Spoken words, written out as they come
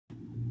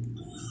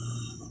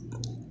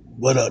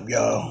What up,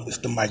 y'all? It's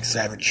the Mike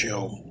Savage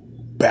Show.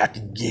 Back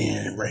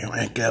again, right on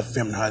Anchor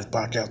FM, the hottest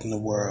podcast in the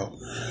world.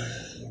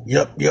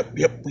 Yep,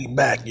 we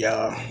back,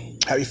 y'all.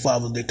 Happy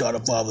Father's Day to all the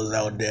fathers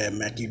out there,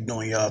 man. Keep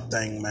doing y'all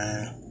thing,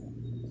 man.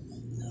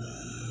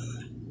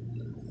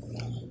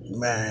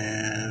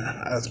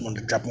 Man, I just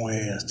wanted to drop on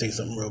here and say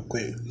something real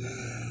quick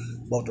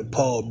about the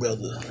Paul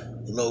brothers,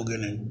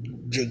 Logan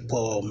and Jake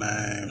Paul,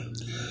 man.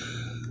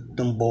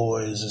 Them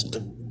boys is the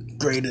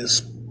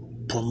greatest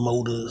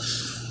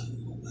promoters,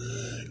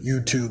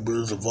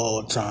 YouTubers of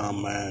all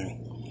time,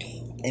 man.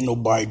 Ain't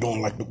nobody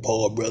doing like the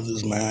Paul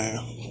brothers, man.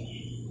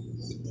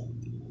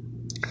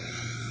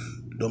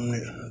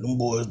 Them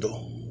boys,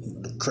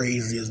 the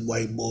craziest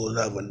white boys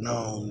I've ever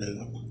known,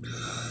 nigga.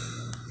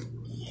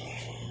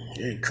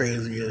 They're the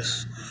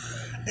craziest,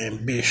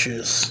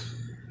 ambitious,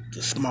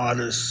 the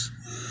smartest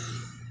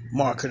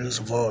marketers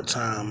of all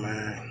time,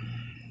 man.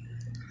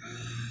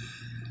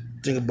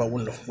 Think about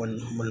when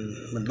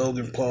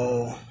Logan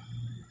Paul,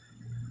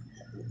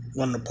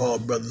 one of the Paul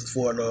brothers,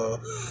 fought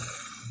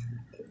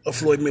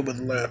Floyd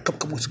Mayweather a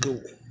couple weeks ago.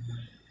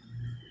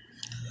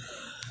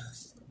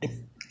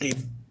 They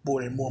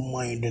brought in more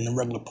money than the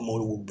regular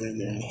promoter would bring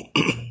in.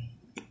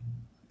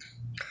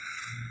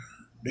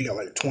 They got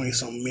like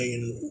 20-something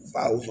million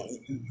followers on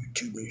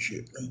YouTube and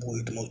shit. Them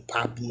boys the most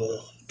popular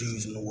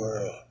dudes in the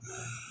world.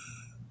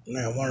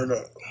 Now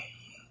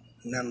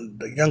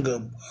the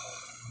younger,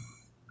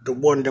 the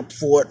one that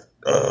fought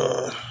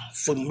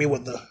for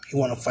Mayweather, he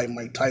want to fight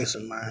Mike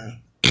Tyson,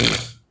 man.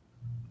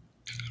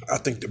 I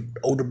think the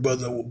older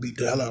brother will beat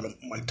the hell out of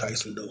Mike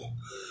Tyson, though.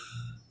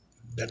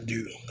 That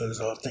dude,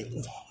 because I think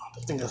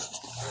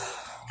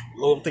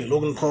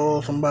Logan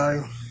Paul,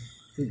 somebody,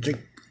 Jake,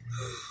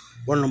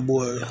 one of them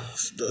boys,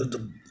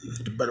 the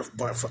better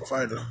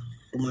fighter.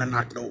 The one that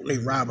knocked out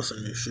Nate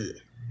Robinson and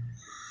shit.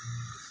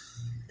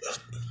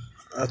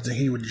 I think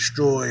he would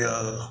destroy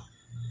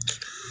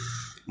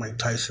Mike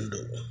Tyson,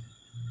 though.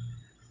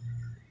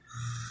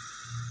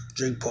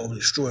 Jake Paul would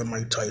destroy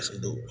Mike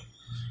Tyson, though.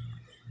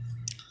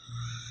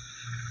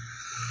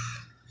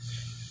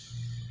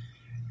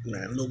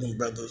 Man, Logan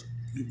brothers,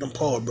 them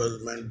Paul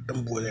brothers, man,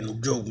 them boys ain't no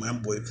joke, man.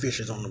 Them boy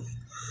fishes on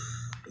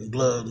the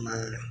blood,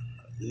 man.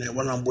 And then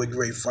one of them boys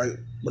great fight,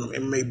 one of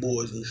them MMA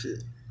boys and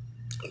shit.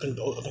 I think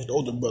the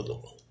older brother,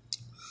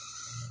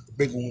 the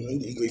big one,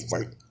 he great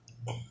fight.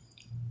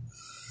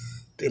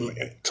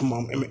 To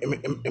my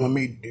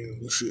MMA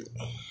dude and shit.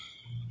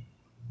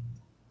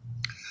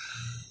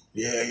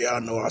 Yeah,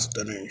 y'all know I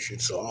study and shit,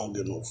 so I don't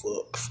give no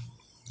fucks.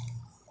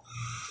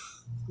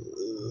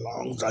 As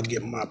long as I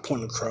get my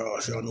point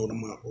across, y'all know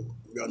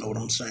what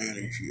I'm saying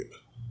and shit.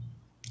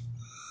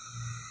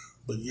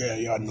 But yeah,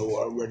 y'all know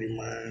already,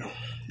 man.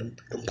 Them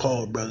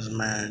Paul brothers,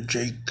 man.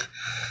 Jake,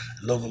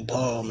 Logan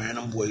Paul, man.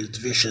 Them boys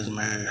vicious,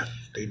 man.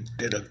 They're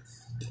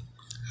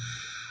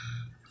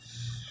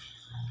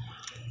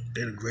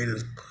the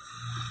greatest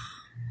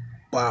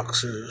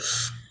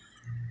boxers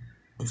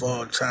of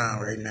all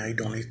time right now. They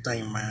doing their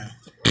thing, man.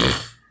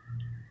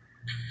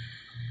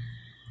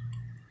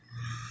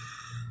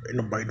 Ain't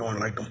nobody doing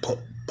like them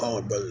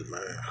Paul brothers,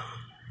 man.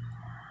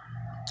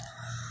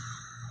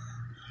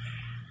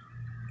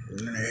 And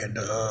then they had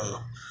the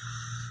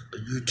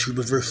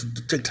YouTubers versus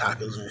the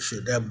TikTokers and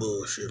shit. That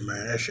bullshit,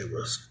 man. That shit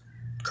was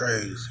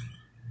crazy.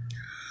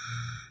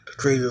 The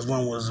craziest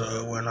one was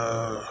when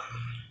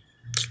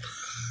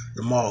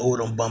Lamar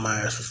Odom bum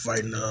ass was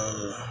fighting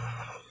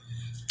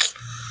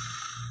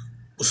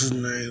what's his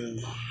name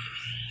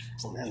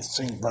from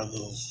NSYNC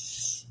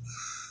Brothers,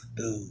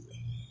 dude.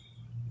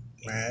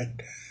 Man,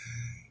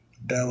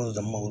 that was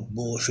the most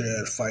bullshit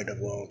ass fight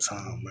of all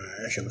time, man.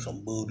 That shit was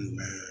some booty,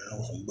 man. That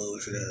was some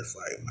bullshit ass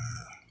fight,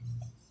 man.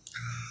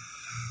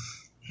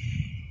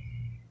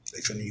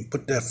 They shouldn't even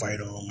put that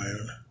fight on,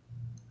 man.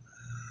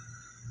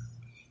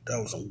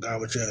 That was some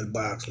garbage ass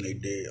boxing they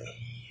did.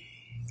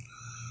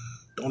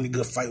 The only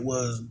good fight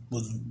was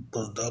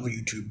the other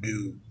YouTube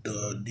dude,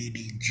 the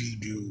DDG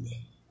dude.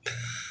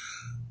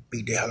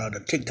 Beat the hell out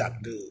of the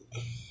TikTok dude.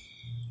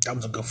 That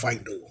was a good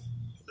fight, though.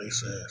 They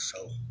said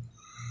so.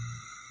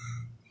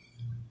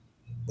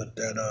 But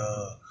that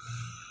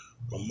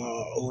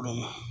Lamar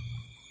Odom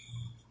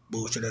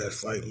bullshit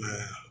ass fight,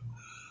 man.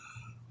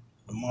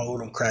 Lamar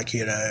Odom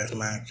crackhead ass,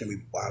 man, can be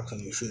boxing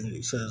and shit.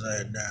 He set his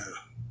ass down.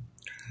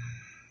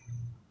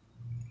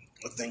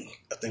 I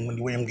think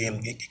Wendy Williams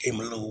gave him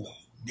a little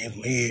damn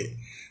head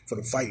for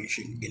the fight and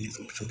shit, getting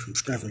some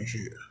strength and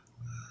shit.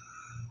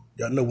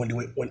 Y'all know Wendy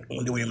Williams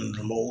and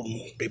Lamar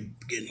Odom, they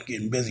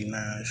getting busy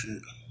now and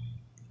shit.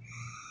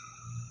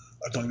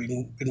 I thought we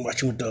been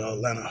watching with the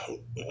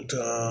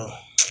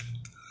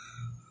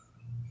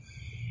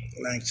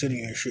Atlantic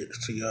City and shit to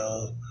see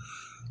Lamar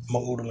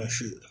Odom and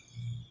shit.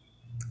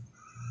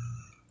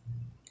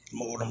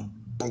 Lamar Odom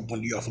broke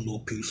Wendy off a little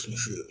piece and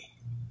shit.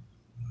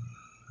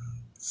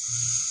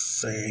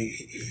 Say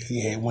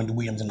he had Wendy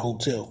Williams in the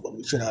hotel,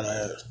 fucking shit out of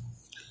her ass.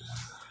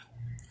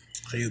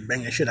 So he was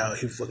banging shit out,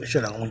 he fucking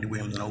shit out Wendy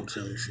Williams in the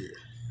hotel and shit.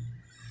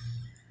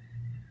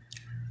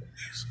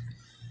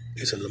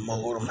 He said Lamar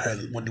Odom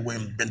had Wendy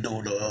Williams bent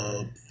over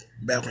the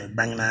balcony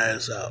banging her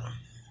ass out.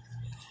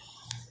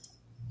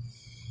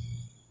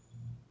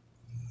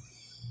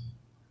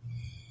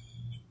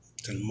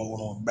 And the mother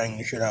was banging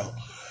the shit out.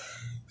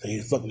 So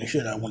he's fucking the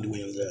shit out Wendy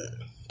Williams at.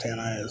 Tearing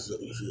her ass up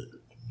and shit.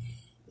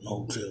 In the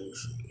hotel and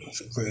shit.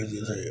 Shit crazy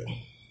as hell.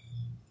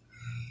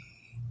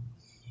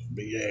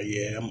 But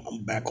yeah,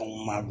 I'm back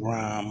on my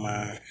grind,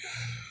 man.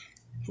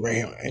 Right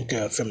here on Anchor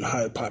FM, the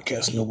hottest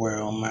podcast in the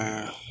world,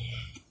 man.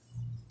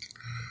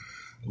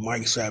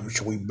 Mike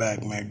Savage, we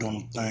back, man,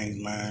 doing the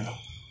things, man.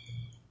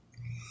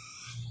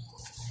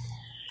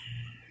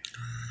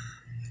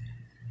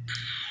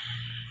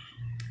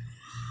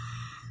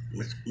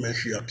 Make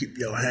sure y'all keep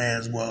your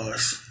hands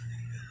washed.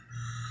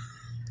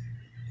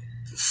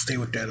 Stay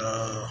with that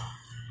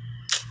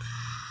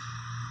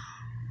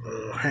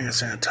hand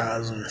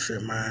sanitizer and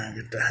shit, man.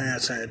 Get the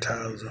hand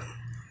sanitizer.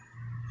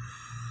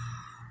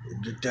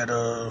 Get that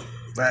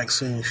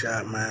vaccine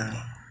shot, man.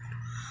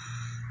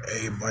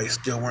 Everybody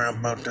still worrying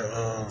about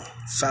the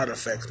side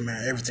effects,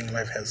 man. Everything in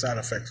life has side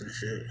effects and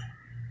shit.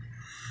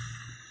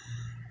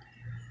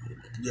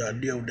 You gotta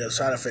deal with that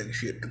side effect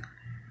shit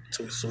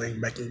so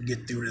everybody can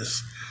get through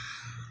this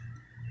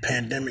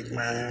pandemic,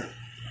 man.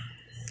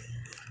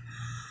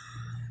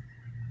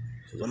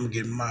 So I'm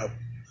gonna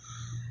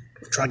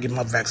try to get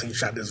my vaccine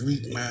shot this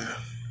week, man.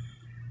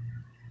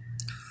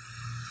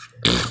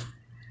 I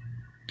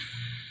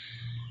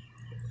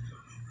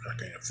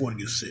can't afford to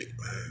get sick,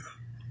 man.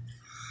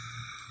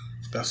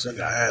 That's I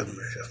got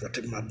asthma. That's why I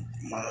take my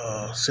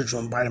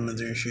Citron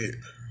vitamins and shit.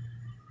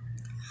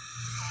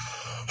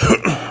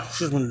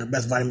 This is one of the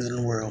best vitamins in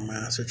the world,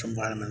 man. Citron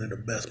vitamins are the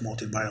best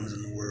multivitamins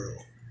in the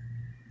world.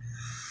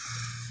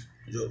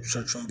 Yup,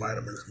 Citron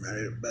vitamins, man,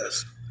 they're the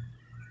best.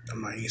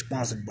 I'm not even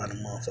sponsored by the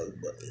motherfuckers,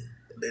 but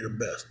they're the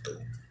best,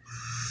 though.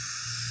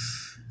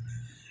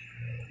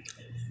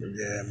 But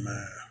yeah,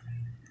 man.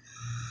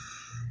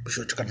 Be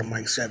sure to check out the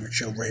Mike Savage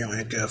Show right here on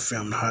Anchor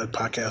FM, the hottest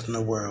podcast in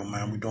the world,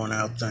 man. We doing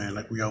our thing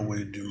like we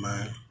always do,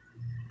 man.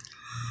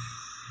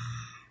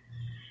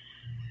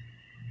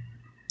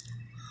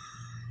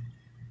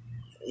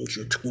 Be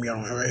sure to check me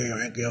out right here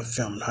on Anchor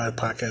FM, the hottest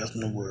podcast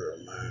in the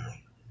world, man.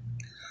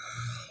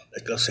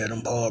 Like I said,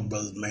 them Paul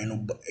brothers,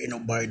 man. Ain't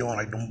nobody doing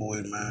like them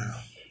boys, man.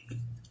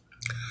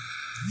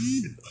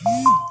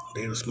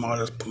 They the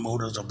smartest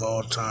promoters of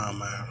all time,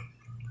 man.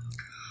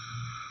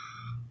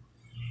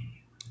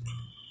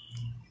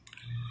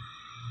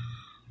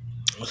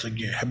 Once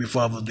again, happy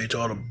Father's Day to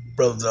all the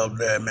brothers out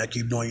there, man.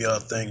 Keep doing y'all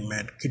thing,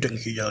 man. Keep taking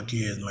care of y'all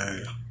kids,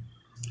 man.